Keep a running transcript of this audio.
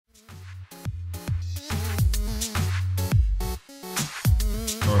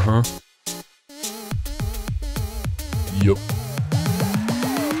Uh-huh. Yup.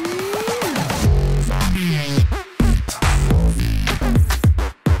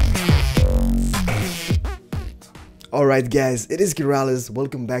 Alright guys, it is Keralis.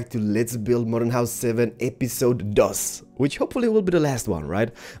 Welcome back to Let's Build Modern House 7 episode 2, which hopefully will be the last one,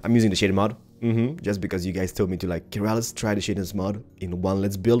 right? I'm using the shader mod, just because you guys told me to, like, Keralis, try the shaders mod in one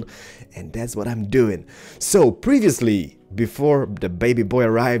Let's Build, and that's what I'm doing. So previously, before the baby boy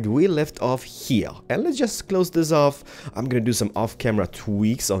arrived, we left off here, and let's just close this off. I'm gonna do some off-camera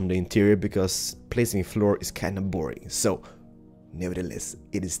tweaks on the interior because placing floor is kind of boring. So nevertheless,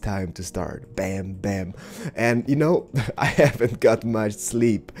 it is time to start. Bam, bam. And you know, I haven't got much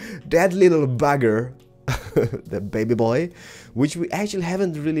sleep. That little bugger, the baby boy, which we actually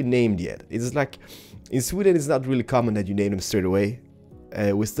haven't really named yet. It's like, in Sweden, it's not really common that you name them straight away.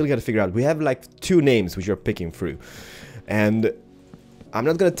 We still gotta figure out. We have like 2 names which we're picking through. And I'm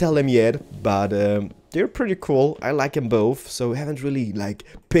not gonna tell them yet, but they're pretty cool. I like them both, so we haven't really like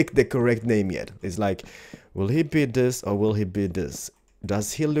picked the correct name yet. It's like, will he be this or will he be this?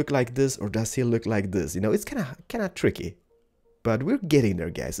 Does he look like this or does he look like this? You know, it's kind of tricky. But we're getting there,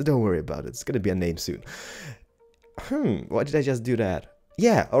 guys, so don't worry about it. It's gonna be a name soon. Why did I just do that?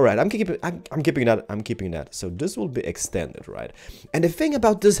 Yeah, alright, I'm keeping that. So this will be extended, right? And the thing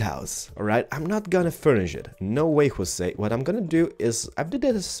about this house, alright, I'm not gonna furnish it. No way, Jose. What I'm gonna do is, I've did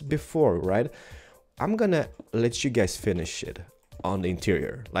this before, right? I'm gonna let you guys finish it on the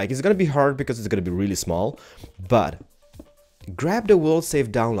interior. Like, it's gonna be hard because it's gonna be really small, but grab the world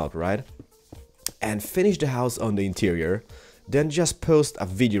save download, right, and finish the house on the interior, then just post a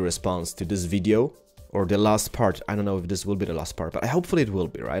video response to this video or the last part. I don't know if this will be the last part, but hopefully it will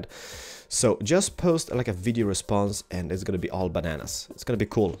be, right? So just post like a video response and it's gonna be all bananas. It's gonna be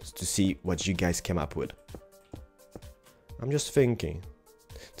cool to see what you guys came up with. I'm just thinking,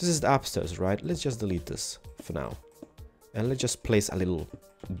 this is the upstairs, right? Let's just delete this for now. And let's just place a little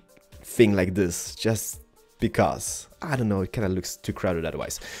thing like this, just because. I don't know, it kind of looks too crowded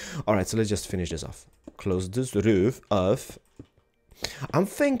otherwise. Alright, so let's just finish this off. Close this roof off. I'm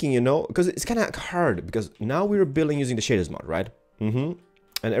thinking, you know, because it's kind of hard, because now we're building using the shaders mod, right? And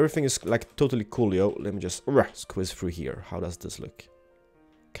everything is like totally cool, yo. Let me just squeeze through here. How does this look?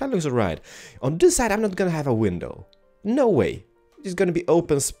 Kind of looks alright. On this side, I'm not gonna have a window. No way. It's gonna be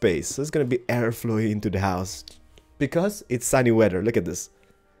open space. So it's gonna be airflow into the house. Because it's sunny weather. Look at this.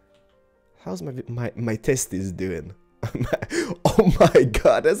 How's my testes doing? Oh my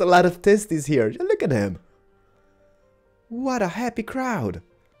god, there's a lot of testes here. Look at them. What a happy crowd.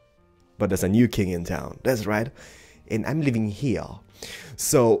 But there's a new king in town. That's right. And I'm living here.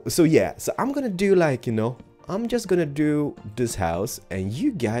 So yeah. So I'm gonna do, like, you know, I'm just gonna do this house and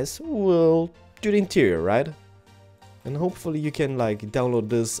you guys will do the interior, right? And hopefully you can, like, download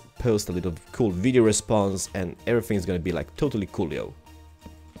this, post a little cool video response, and everything's gonna be like totally coolio.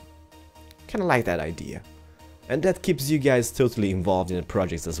 Kinda like that idea. And that keeps you guys totally involved in the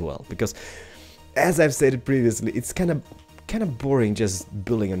projects as well. Because, as I've said previously, it's kinda boring just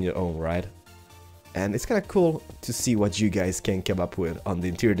building on your own, right? And it's kinda cool to see what you guys can come up with on the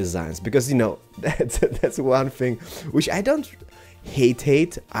interior designs. Because, you know, that's one thing which I don't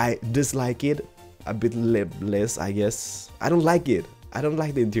hate, I dislike it. A bit less, I guess. I don't like it. I don't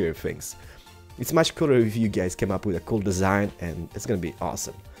like the interior things. It's much cooler if you guys came up with a cool design, and it's gonna be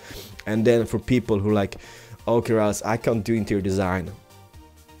awesome. And then for people who like, oh, Keralis, I can't do interior design,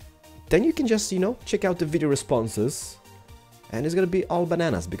 then you can just, you know, check out the video responses, and it's gonna be all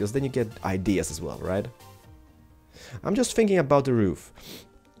bananas, because then you get ideas as well, right? I'm just thinking about the roof,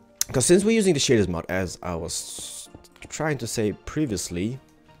 because since we're using the shaders mod, as I was trying to say previously,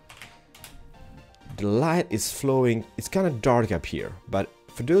 the light is flowing. It's kind of dark up here, but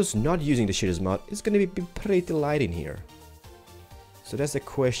for those not using the shaders mod, it's gonna be pretty light in here. So that's the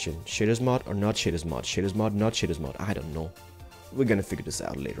question: shaders mod or not shaders mod? Shaders mod, not shaders mod? I don't know. We're gonna figure this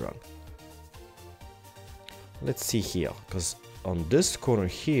out later on. Let's see here, because on this corner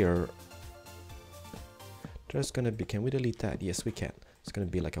here, there's gonna be. Can we delete that? Yes, we can. It's gonna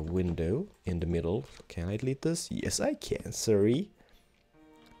be like a window in the middle. Can I delete this? Yes, I can. Sorry.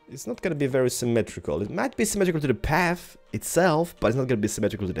 It's not gonna be very symmetrical. It might be symmetrical to the path itself, but it's not gonna be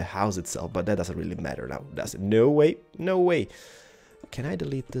symmetrical to the house itself. But that doesn't really matter now, does it? No way, no way. Can I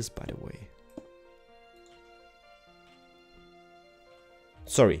delete this, by the way?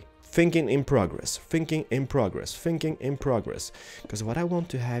 Sorry, thinking in progress, thinking in progress, thinking in progress. Because what I want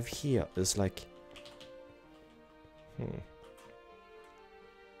to have here is like...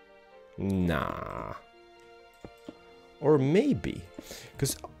 Nah. Or maybe,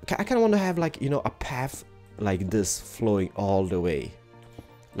 because I kind of want to have, like, you know, a path like this flowing all the way.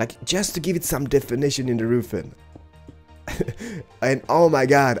 Like, just to give it some definition in the roofing. And oh my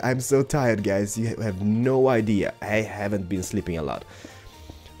god, I'm so tired, guys. You have no idea. I haven't been sleeping a lot.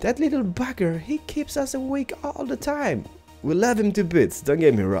 That little bugger, he keeps us awake all the time. We love him to bits, don't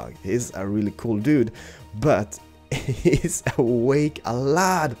get me wrong. He's a really cool dude, but he's awake a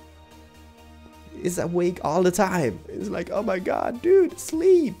lot. He's awake all the time. He's like, oh my god, dude,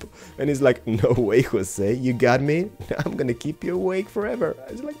 sleep. And he's like, no way, Jose, you got me? I'm gonna keep you awake forever.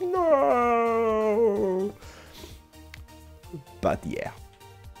 I was like, no. But yeah,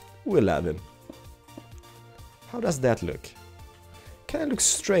 we love him. How does that look? Kinda looks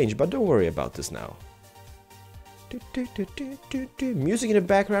strange, but don't worry about this now. Music in the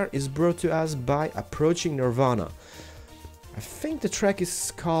background is brought to us by Approaching Nirvana. I think the track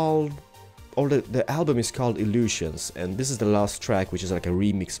is called, or the album is called Illusions, and this is the last track, which is like a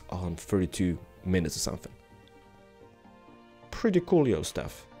remix on 32 minutes or something. Pretty coolio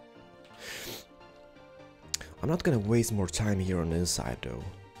stuff. I'm not gonna waste more time here on the inside though.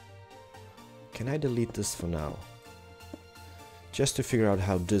 Can I delete this for now? Just to figure out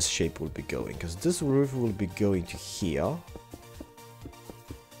how this shape will be going, because this roof will be going to here.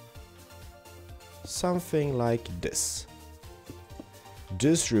 Something like this.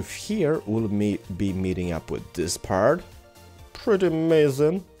 This roof here will be meeting up with this part. Pretty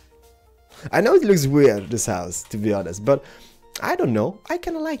amazing. I know it looks weird, this house, to be honest, but I don't know, I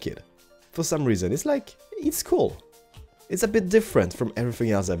kinda like it. For some reason, it's like, it's cool. It's a bit different from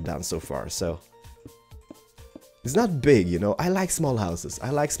everything else I've done so far, so... It's not big, you know, I like small houses. I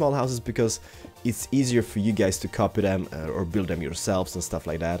like small houses because it's easier for you guys to copy them or build them yourselves and stuff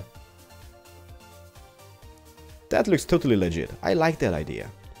like that. That looks totally legit. I like that idea.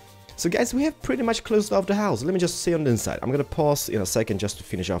 So guys, we have pretty much closed off the house. Let me just see on the inside. I'm gonna pause in a second just to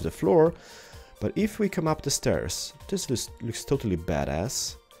finish off the floor. But if we come up the stairs, this looks totally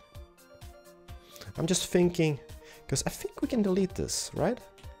badass. I'm just thinking, because I think we can delete this, right?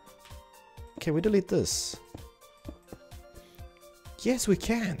 Can we delete this? Yes, we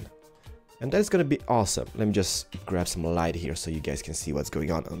can. And that's gonna be awesome. Let me just grab some light here so you guys can see what's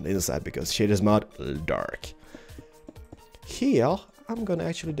going on the inside, because shaders mod dark. Here, I'm gonna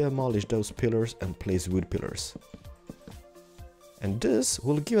actually demolish those pillars and place wood pillars. And this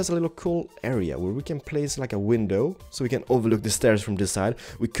will give us a little cool area where we can place like a window so we can overlook the stairs from this side.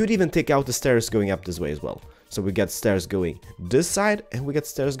 We could even take out the stairs going up this way as well. So we got stairs going this side and we got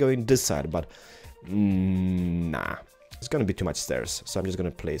stairs going this side, but nah. It's gonna be too much stairs, so I'm just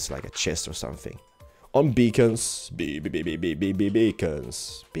gonna place like a chest or something. On beacons.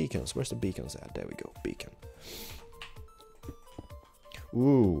 Beacons. Beacons. Where's the beacons at? There we go. Beacon.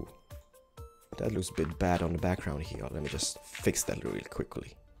 Ooh. That looks a bit bad on the background here. Let me just fix that real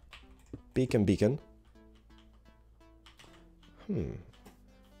quickly. Beacon, beacon.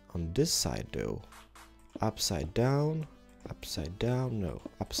 On this side though. Upside down. Upside down. No.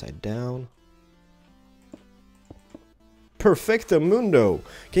 Upside down. Perfecto mundo!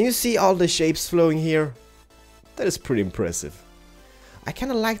 Can you see all the shapes flowing here? That is pretty impressive. I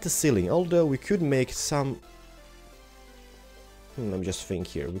kinda like the ceiling, although we could make some... let me just think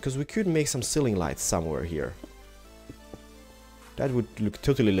here, because we could make some ceiling lights somewhere here. That would look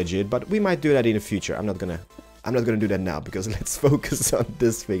totally legit, but we might do that in the future. I'm not gonna do that now, because let's focus on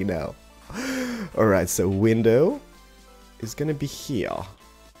this thing now. Alright, so window is gonna be here.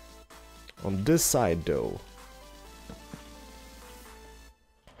 On this side though.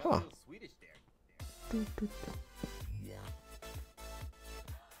 Huh.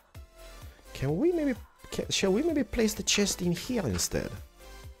 Can we maybe... shall we maybe place the chest in here instead?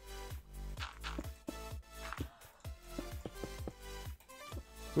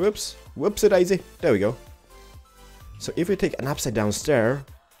 Whoops. Whoopsie-daisy. There we go. So if we take an upside down stair,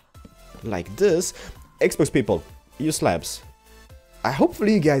 like this... Xbox people, use slabs.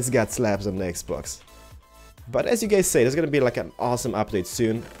 Hopefully you guys got slabs on the Xbox. But as you guys say, there's gonna be like an awesome update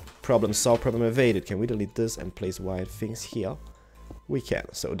soon. Problem solved, problem evaded. Can we delete this and place white things here? We can.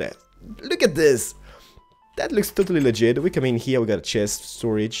 So that... Look at this! That looks totally legit. We come in here, we got a chest,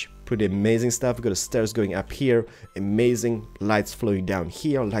 storage, pretty amazing stuff. We got the stairs going up here, amazing lights flowing down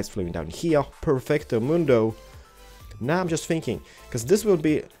here, lights flowing down here. Perfecto mundo. Now I'm just thinking, because this will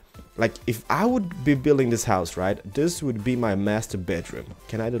be... Like, if I would be building this house, right? This would be my master bedroom.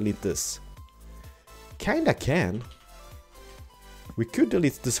 Can I delete this? Kinda can. We could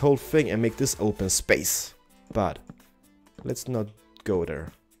delete this whole thing and make this open space. But let's not go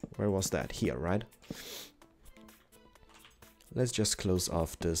there. Where was that? Here, right? Let's just close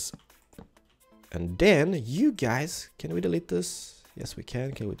off this. And then you guys, can we delete this? Yes, we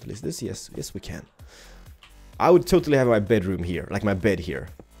can. Can we delete this? Yes, yes, we can. I would totally have my bedroom here, like my bed here.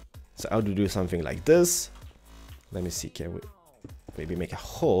 So I would do something like this. Let me see, can we maybe make a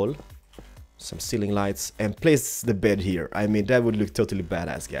hole, some ceiling lights, and place the bed here. I mean, that would look totally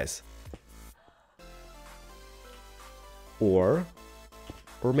badass, guys. Or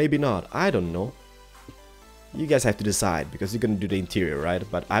maybe not, I don't know. You guys have to decide, because you're gonna do the interior, right?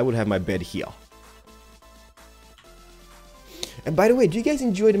 But I would have my bed here. And by the way, do you guys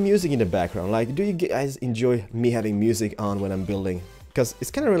enjoy the music in the background? Like, do you guys enjoy me having music on when I'm building? Because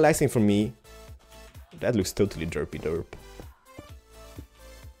it's kind of relaxing for me. That looks totally derp.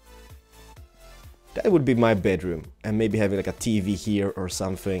 That would be my bedroom. And maybe having like a TV here or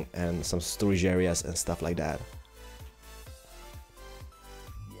something, and some storage areas and stuff like that.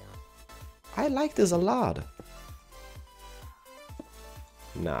 I like this a lot.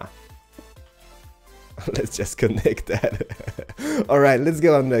 Nah. Let's just connect that. Alright, let's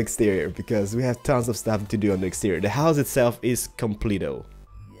go on the exterior, because we have tons of stuff to do on the exterior. The house itself is completo.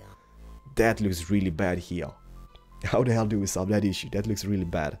 That looks really bad here. How the hell do we solve that issue? That looks really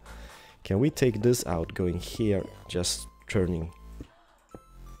bad. Can we take this out, going here, just turning?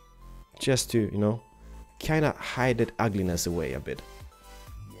 Just to, you know, kind of hide that ugliness away a bit.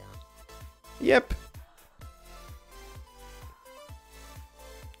 Yep.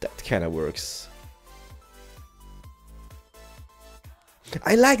 That kind of works.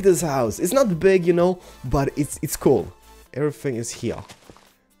 I like this house. It's not big, you know, but it's cool. Everything is here.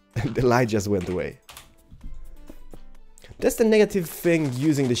 The light just went away. That's the negative thing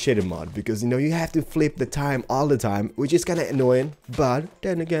using the shader mod, because, you know, you have to flip the time all the time, which is kind of annoying, but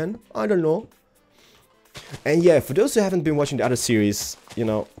then again, I don't know. And yeah, for those who haven't been watching the other series, you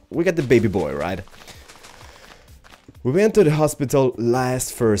know, we got the baby boy, right? We went to the hospital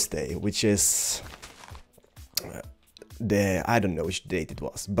last Thursday, which is I don't know which date it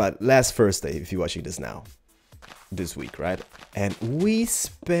was, but last Thursday, if you're watching this now, this week, right? And we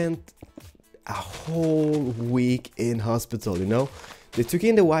spent a whole week in hospital, you know? They took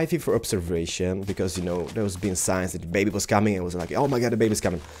in the wifey for observation, because, you know, there was been signs that the baby was coming, and it was like, oh my god, the baby's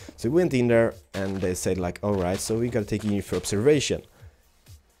coming. So we went in there, and they said like, alright, so we gotta take you for observation.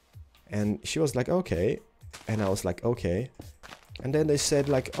 And she was like, okay. And I was like, okay. And then they said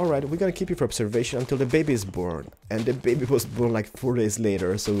like, alright, we're gonna keep you for observation until the baby is born. And the baby was born like 4 days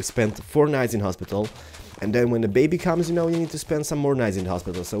later, so we spent 4 nights in hospital. And then when the baby comes, you know, you need to spend some more nights in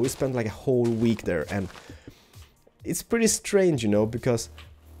hospital. So we spent like a whole week there, and it's pretty strange, you know, because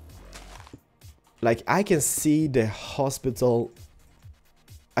like I can see the hospital.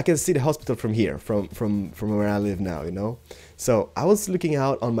 I can see the hospital from here, from where I live now, you know. So I was looking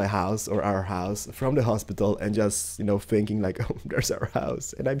out on my house, or our house, from the hospital, and just, you know, thinking like, oh, there's our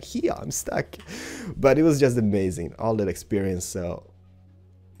house, and I'm here, I'm stuck. But it was just amazing, all that experience. So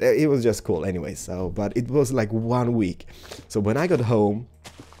it was just cool anyway. So, but it was like 1 week. So when I got home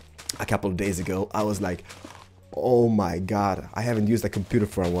a couple of days ago, I was like, oh my god, I haven't used a computer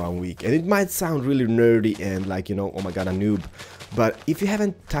for 1 week. And it might sound really nerdy and like, you know, oh my god, a noob. But if you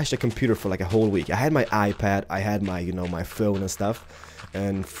haven't touched a computer for like a whole week, I had my iPad, I had my, you know, my phone and stuff,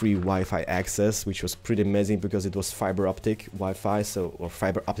 and free Wi-Fi access, which was pretty amazing because it was fiber optic Wi-Fi, so, or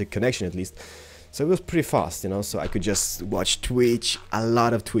fiber optic connection at least. So it was pretty fast, you know, so I could just watch Twitch, a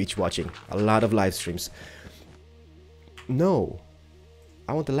lot of Twitch watching, a lot of live streams. No,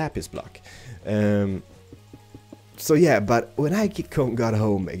 I want the lapis block. So yeah, but when I got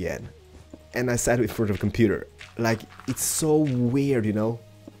home again, and I sat in front of the computer, like, it's so weird, you know,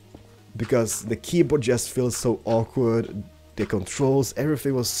 because the keyboard just feels so awkward, the controls,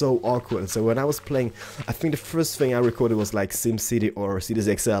 everything was so awkward. So when I was playing, I think the first thing I recorded was like SimCity or Cities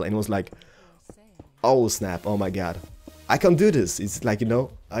XL, and it was like, oh snap, oh my god, I can't do this. It's like, you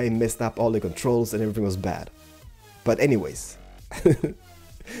know, I messed up all the controls and everything was bad. But anyways,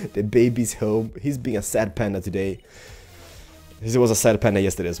 the baby's home. He's being a sad panda today. He was a sad panda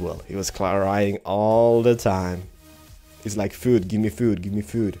yesterday as well. He was crying all the time. He's like, food, give me food, give me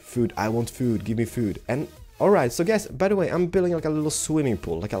food, food, I want food, give me food. And alright, so guys, by the way, I'm building like a little swimming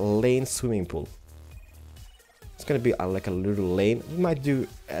pool, like a lane swimming pool. It's gonna be like a little lane. We might do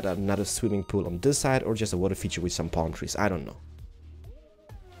add another swimming pool on this side, or just a water feature with some palm trees, I don't know.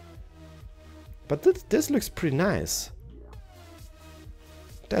 But this looks pretty nice.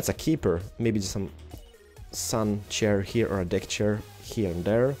 That's a keeper, maybe just some sun chair here or a deck chair here and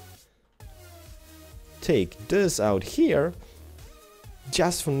there. Take this out here,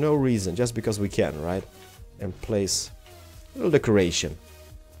 just for no reason, just because we can, right? And place a little decoration.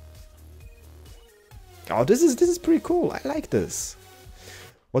 Oh, this is pretty cool. I like this.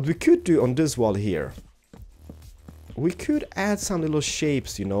 What we could do on this wall here, we could add some little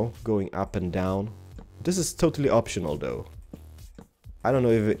shapes, you know, going up and down. This is totally optional though. I don't know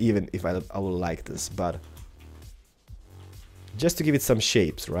if I will like this, but just to give it some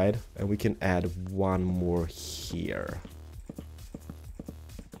shapes, right? And we can add one more here.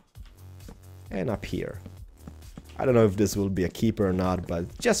 And up here. I don't know if this will be a keeper or not, but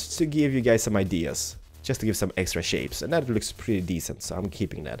just to give you guys some ideas. Just to give some extra shapes. And that looks pretty decent, so I'm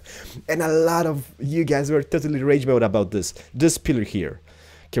keeping that. And a lot of you guys were totally rage mode about this. This pillar here.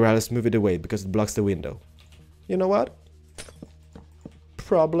 Keralis, move it away because it blocks the window. You know what?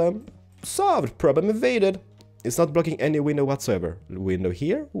 Problem solved. Problem evaded. It's not blocking any window whatsoever. Window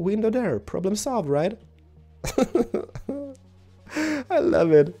here, window there. Problem solved, right? I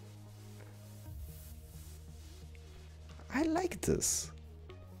love it. I like this.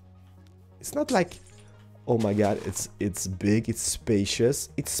 It's not like, oh my god, it's big, it's spacious,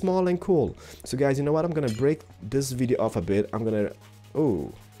 it's small and cool. So guys, you know what? I'm gonna break this video off a bit. I'm gonna,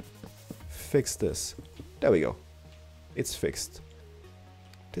 oh, fix this. There we go. It's fixed.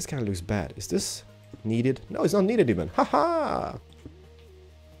 This kind of looks bad. Is this needed? No, it's not needed even. Haha!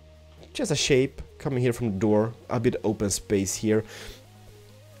 Just a shape coming here from the door. A bit open space here.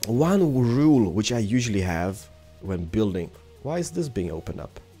 One rule which I usually have when building. Why is this being opened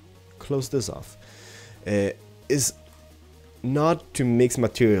up? Close this off. Is not to mix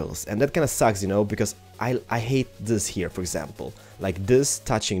materials. And that kind of sucks, you know, because I hate this here, for example. Like this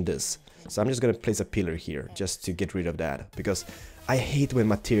touching this. So I'm just gonna place a pillar here just to get rid of that. Because I hate when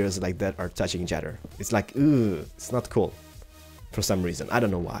materials like that are touching each other. It's like, ugh, it's not cool. For some reason. I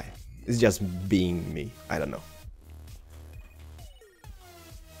don't know why. It's just being me. I don't know.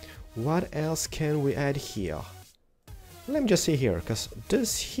 What else can we add here? Let me just see here, because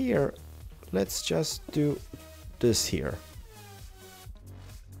this here, let's just do this here.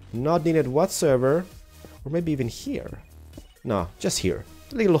 Not needed whatsoever. Or maybe even here. No, just here.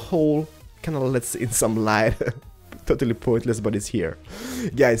 A little hole, kind of lets in some light. Totally pointless, but it's here.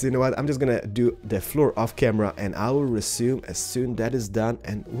 Guys, you know what? I'm just gonna do the floor off camera and I will resume as soon that is done.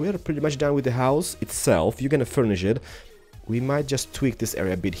 And we're pretty much done with the house itself. You're gonna furnish it. We might just tweak this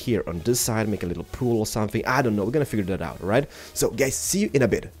area a bit here on this side, make a little pool or something. I don't know. We're gonna figure that out, right? So, guys, see you in a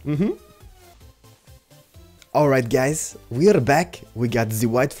bit. Alright, guys, we are back. We got the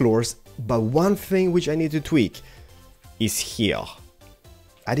white floors, but one thing which I need to tweak is here.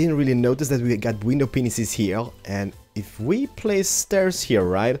 I didn't really notice that we got window penises here, and if we place stairs here,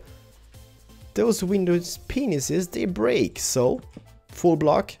 right, those window penises, they break. So, full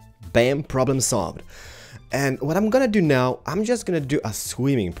block, bam, problem solved. And what I'm gonna do now, I'm just gonna do a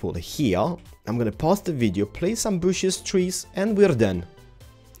swimming pool here. I'm gonna pause the video, place some bushes, trees, and we're done.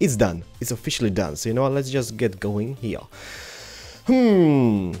 It's done. It's officially done. So you know what, let's just get going here.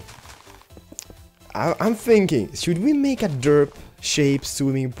 I'm thinking, should we make a derp shape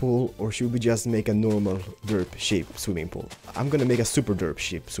swimming pool, or should we just make a normal derp shape swimming pool? I'm gonna make a super derp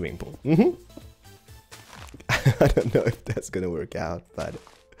shape swimming pool. I don't know if that's gonna work out, but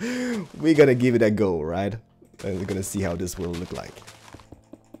we're gonna give it a go, right? And we're gonna see how this will look like.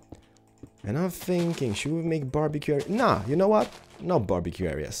 And I'm thinking, should we make barbecue area? Nah, you know what? No barbecue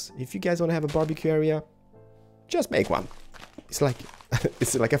areas. If you guys wanna have a barbecue area, just make one. It's like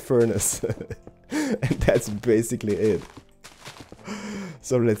it's like a furnace. And that's basically it.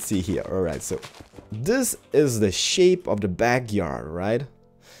 So let's see here. Alright, so this is the shape of the backyard, right?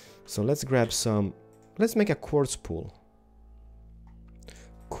 So let's grab some. Let's make a quartz pool.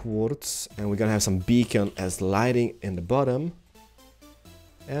 Quartz, and we're gonna have some beacon as lighting in the bottom.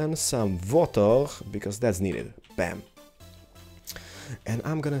 And some water, because that's needed. Bam. And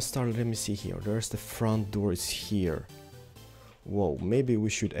I'm gonna start, let me see here. There's the front door is here. Whoa, maybe we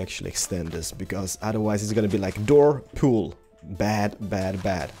should actually extend this, because otherwise it's gonna be like door, pool. Bad, bad,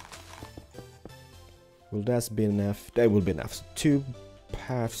 bad. Will that be enough? That will be enough. So two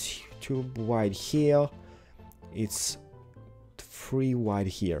paths, two wide here. It's 3 wide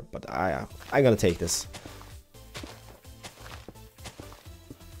here, but I'm gonna take this.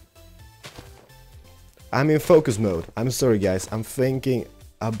 I'm in focus mode. I'm sorry, guys. I'm thinking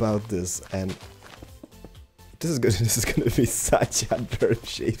about this, and this is gonna be such a derp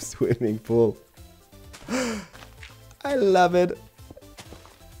shaped swimming pool. I love it.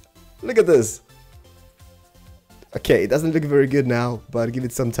 Look at this. Okay, it doesn't look very good now, but give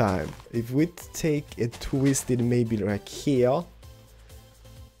it some time. If we take it twisted maybe like here,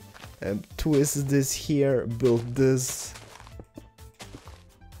 and twist this here, build this.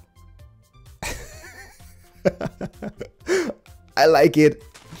 I like it.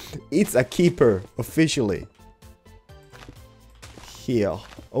 It's a keeper, officially. Here.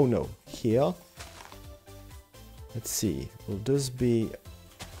 Oh no, here. Let's see, will this be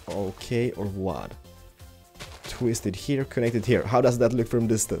okay or what? twist it here, connect it here. How does that look from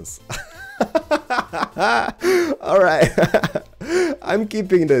distance? Alright. I'm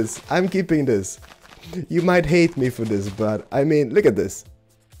keeping this. I'm keeping this. You might hate me for this, but I mean, look at this.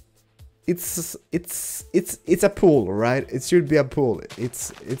 It's a pool, right? It should be a pool.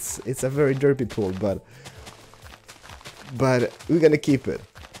 It's a very dirty pool, but we're gonna keep it.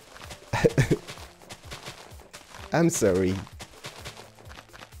 I'm sorry.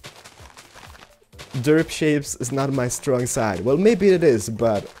 Derp shapes is not my strong side. Well, maybe it is,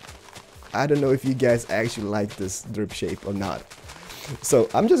 but I don't know if you guys actually like this derp shape or not. So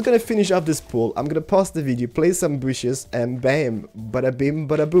I'm just gonna finish up this pool. I'm gonna pause the video, play some bushes, and bam, bada bim,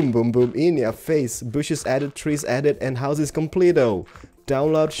 bada boom, boom, boom, in your face. Bushes added, trees added, and house is completo.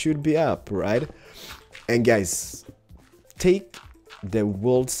 Download should be up, right? And guys, take the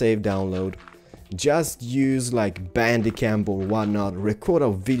world save download. Just use like Bandicam or whatnot, record a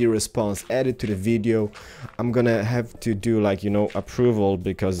video response, add it to the video. I'm gonna have to do like, you know, approval,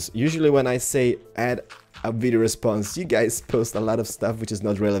 because usually when I say add a video response, you guys post a lot of stuff which is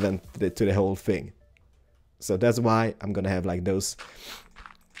not relevant to the whole thing. So that's why I'm gonna have like those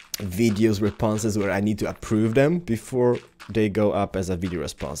videos responses where I need to approve them before they go up as a video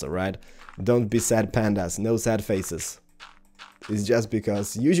response, alright? Don't be sad pandas, no sad faces. It's just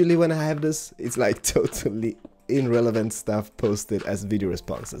because usually when I have this, it's like totally irrelevant stuff posted as video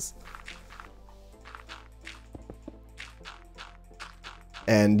responses.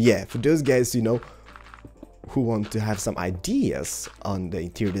 And yeah, for those guys, you know, who want to have some ideas on the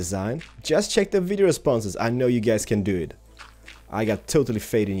interior design, just check the video responses. I know you guys can do it. I got totally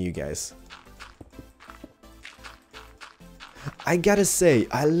faith in you guys. I gotta say,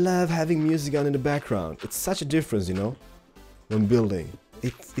 I love having music on in the background. It's such a difference, you know, when building.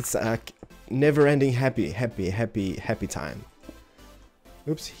 It's a never-ending happy time.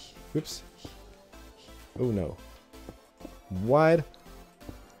 Oops, oops. Oh no. Wide.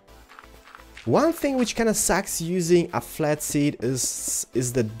 One thing which kind of sucks using a flat seat is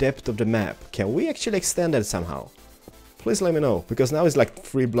the depth of the map. Can we actually extend that somehow? Please let me know, because now it's like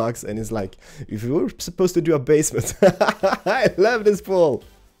 3 blocks and it's like, if we were supposed to do a basement. I love this pool.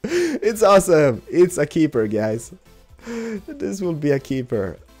 It's awesome. It's a keeper, guys. This will be a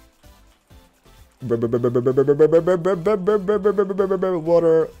keeper. Water.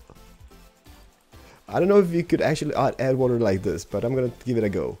 I don't know if you could actually add water like this, but I'm gonna give it a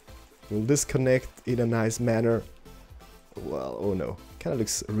go. We'll disconnect in a nice manner. Well, oh no, kind of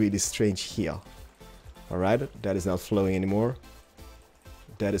looks really strange here. Alright, that is not flowing anymore.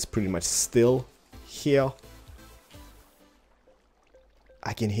 That is pretty much still here.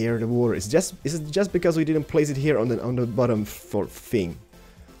 I can hear the water. Is it just because we didn't place it here on the bottom for thing?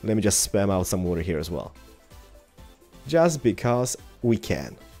 Let me just spam out some water here as well. Just because we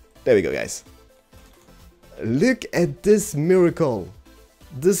can. There we go, guys. Look at this miracle.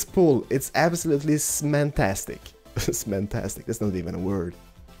 This pool, it's absolutely smantastic. Smantastic, that's not even a word.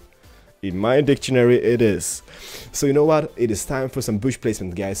 In my dictionary, it is. So you know what? It is time for some bush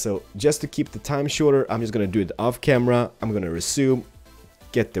placement, guys. So just to keep the time shorter, I'm just gonna do it off camera. I'm gonna resume,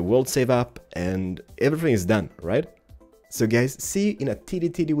 get the world save up, and everything is done, right? So guys, see you in a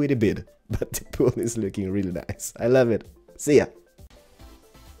teeny weeny bit. But the pool is looking really nice. I love it. See ya.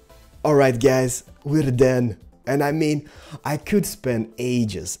 Alright guys, we're done. And I mean, I could spend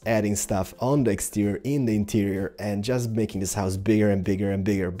ages adding stuff on the exterior, in the interior, and just making this house bigger and bigger and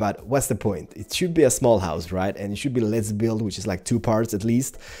bigger. But what's the point? It should be a small house, right? And it should be Let's Build, which is like 2 parts at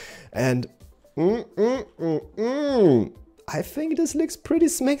least. And I think this looks pretty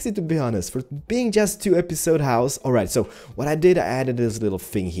smexy, to be honest, for being just 2-episode house. Alright, so what I did, I added this little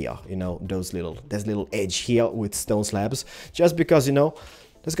thing here, you know, there's little edge here with stone slabs, just because, you know,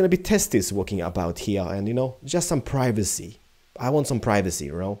 there's gonna be testes walking about here, and you know, just some privacy. I want some privacy,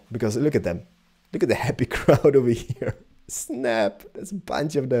 you know, because look at them. Look at the happy crowd over here. Snap, there's a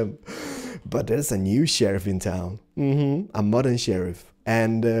bunch of them. But there's a new sheriff in town. A modern sheriff.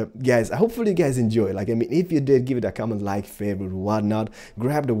 And guys, hopefully you guys enjoy. Like, I mean, if you did, give it a comment, like, favorite, whatnot.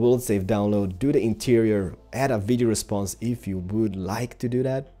 Grab the world save download, do the interior, add a video response if you would like to do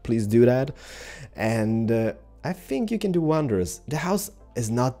that. Please do that. And I think you can do wonders. The house is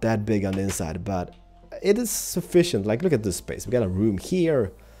not that big on the inside, but it is sufficient. Like, look at this space. We got a room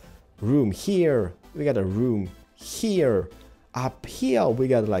here, we got a room here, up here we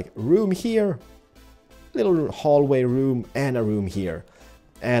got like room here, little hallway room, and a room here,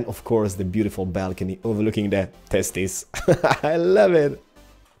 and of course the beautiful balcony overlooking the testes. I love it.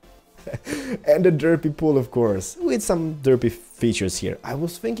 And the derpy pool, of course, with some derpy features here. I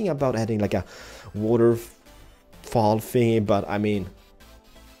was thinking about adding like a waterfall thingy, but I mean,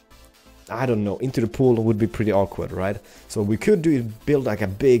 I don't know, into the pool would be pretty awkward, right? So we could build like a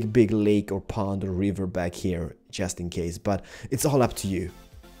big lake or pond or river back here, just in case, but it's all up to you.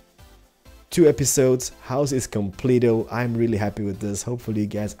 2 episodes, house is completo. I'm really happy with this. Hopefully you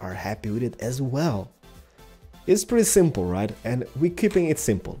guys are happy with it as well. It's pretty simple, right? And we're keeping it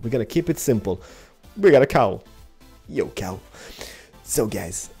simple. We're gonna keep it simple. We got a cow. Yo, cow. So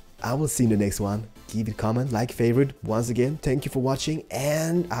guys, I will see you in the next one. Give it a comment, like, favorite. Once again, thank you for watching,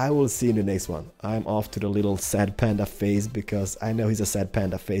 and I will see you in the next one. I'm off to the little sad panda face because I know he's a sad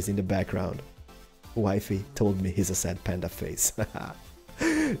panda face in the background. Wifey told me he's a sad panda face.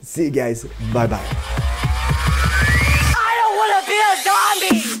 See you guys. Bye bye. I don't want to be a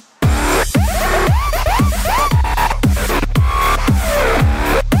zombie!